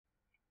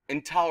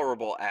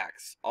Intolerable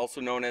Acts,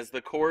 also known as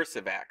the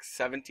Coercive Acts,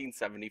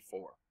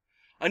 1774.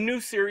 A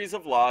new series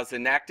of laws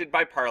enacted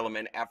by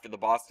Parliament after the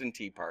Boston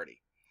Tea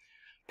Party.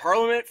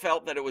 Parliament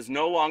felt that it was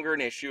no longer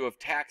an issue of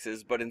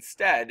taxes, but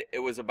instead it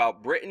was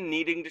about Britain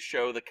needing to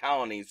show the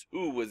colonies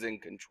who was in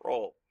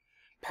control.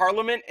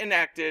 Parliament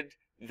enacted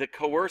the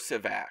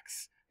Coercive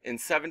Acts in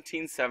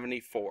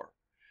 1774.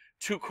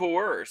 To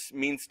coerce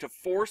means to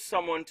force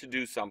someone to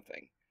do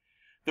something.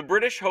 The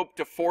British hoped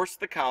to force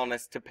the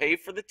colonists to pay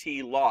for the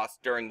tea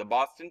lost during the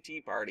Boston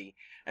Tea Party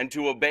and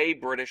to obey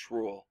British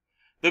rule.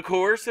 The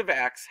Coercive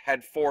Acts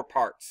had 4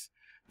 parts.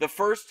 The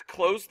first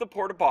closed the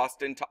port of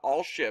Boston to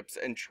all ships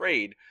and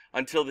trade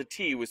until the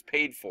tea was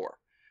paid for.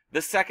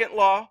 The second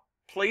law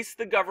placed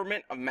the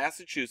government of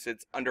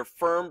Massachusetts under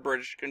firm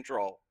British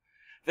control.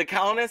 The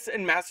colonists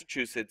in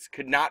Massachusetts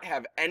could not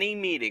have any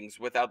meetings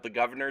without the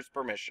governor's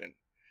permission.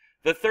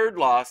 The third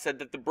law said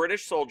that the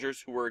British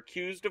soldiers who were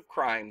accused of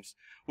crimes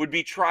would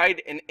be tried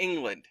in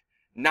England,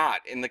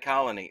 not in the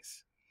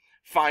colonies.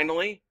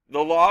 Finally, the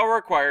law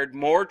required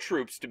more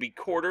troops to be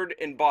quartered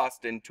in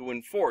Boston to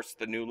enforce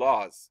the new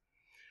laws.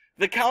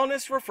 The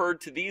colonists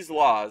referred to these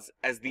laws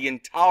as the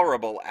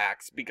Intolerable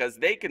Acts because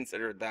they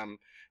considered them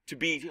to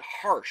be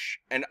harsh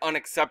and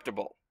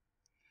unacceptable.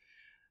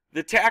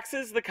 The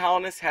taxes the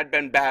colonists had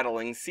been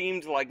battling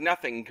seemed like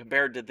nothing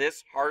compared to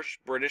this harsh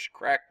British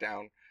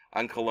crackdown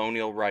on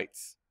colonial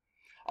rights.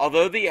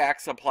 Although the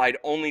acts applied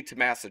only to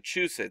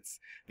Massachusetts,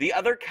 the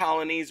other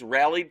colonies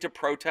rallied to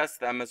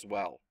protest them as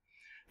well.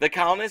 The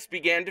colonists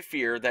began to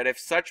fear that if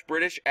such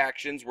British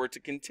actions were to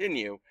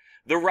continue,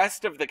 the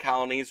rest of the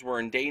colonies were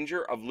in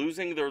danger of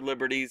losing their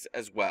liberties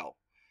as well.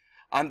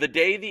 On the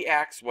day the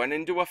acts went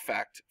into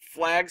effect,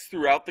 flags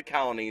throughout the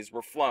colonies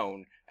were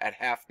flown at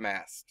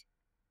half-mast.